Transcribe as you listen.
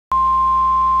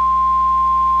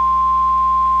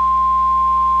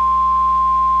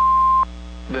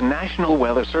National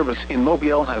Weather Service in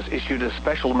Mobile has issued a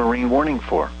special marine warning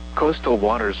for coastal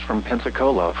waters from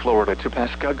Pensacola, Florida to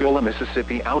Pascagoula,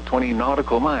 Mississippi out 20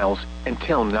 nautical miles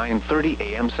until 9:30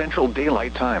 a.m. Central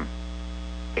Daylight Time.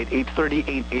 At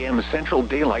 8:38 a.m. Central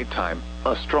Daylight Time,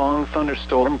 a strong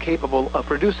thunderstorm capable of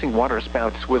producing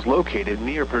waterspouts was located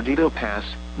near Perdido Pass,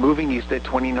 moving east at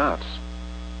 20 knots.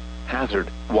 Hazard: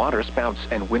 waterspouts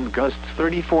and wind gusts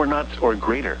 34 knots or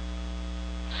greater.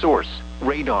 Source: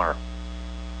 radar.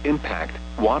 Impact: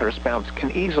 waterspouts can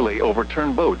easily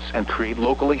overturn boats and create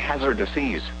locally hazardous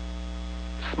seas.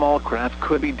 Small craft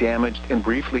could be damaged in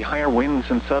briefly higher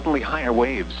winds and suddenly higher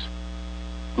waves.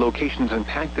 Locations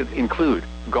impacted include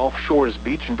Gulf Shores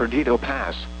Beach and Perdido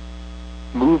Pass.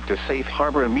 Move to safe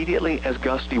harbor immediately as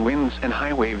gusty winds and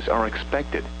high waves are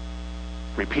expected.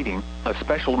 Repeating, a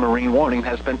special marine warning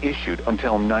has been issued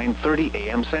until 9:30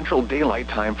 a.m. Central Daylight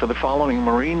Time for the following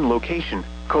marine location: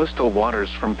 coastal waters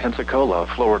from Pensacola,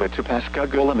 Florida to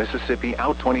Pascagoula, Mississippi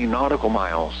out 20 nautical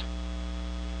miles.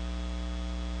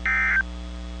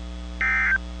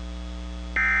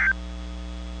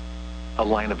 A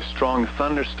line of strong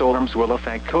thunderstorms will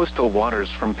affect coastal waters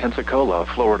from Pensacola,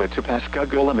 Florida to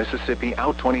Pascagoula, Mississippi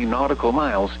out 20 nautical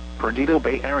miles, Perdido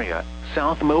Bay area,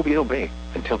 South Mobile Bay,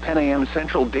 until 10 a.m.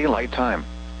 Central Daylight Time.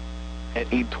 At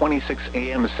 8:26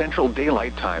 a.m. Central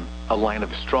Daylight Time, a line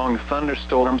of strong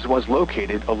thunderstorms was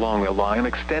located along a line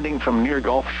extending from near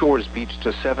Gulf Shores Beach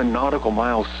to 7 nautical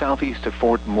miles southeast of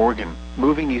Fort Morgan,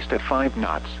 moving east at 5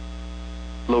 knots.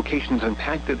 Locations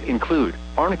impacted include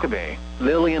Arnica Bay,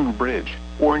 Lillian Bridge,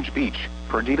 Orange Beach,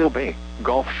 Perdido Bay,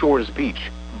 Gulf Shores Beach,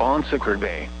 Bon Secours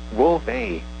Bay, Wolf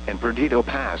Bay, and Perdido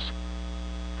Pass.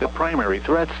 The primary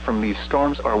threats from these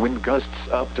storms are wind gusts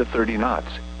up to 30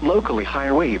 knots, locally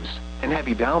higher waves, and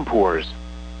heavy downpours.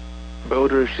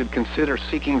 Boaters should consider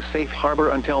seeking safe harbor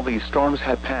until these storms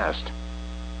have passed.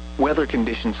 Weather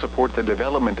conditions support the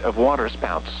development of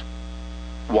waterspouts.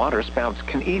 Waterspouts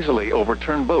can easily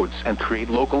overturn boats and create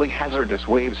locally hazardous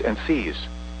waves and seas.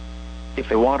 If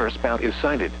a waterspout is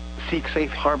sighted, seek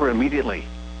safe harbor immediately.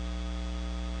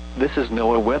 This is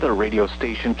NOAA weather radio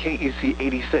station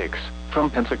Kec86 from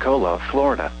Pensacola,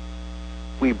 Florida.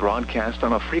 We broadcast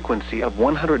on a frequency of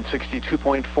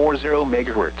 162.40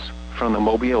 MHz from the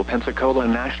Mobile, Pensacola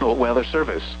National Weather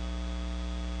Service.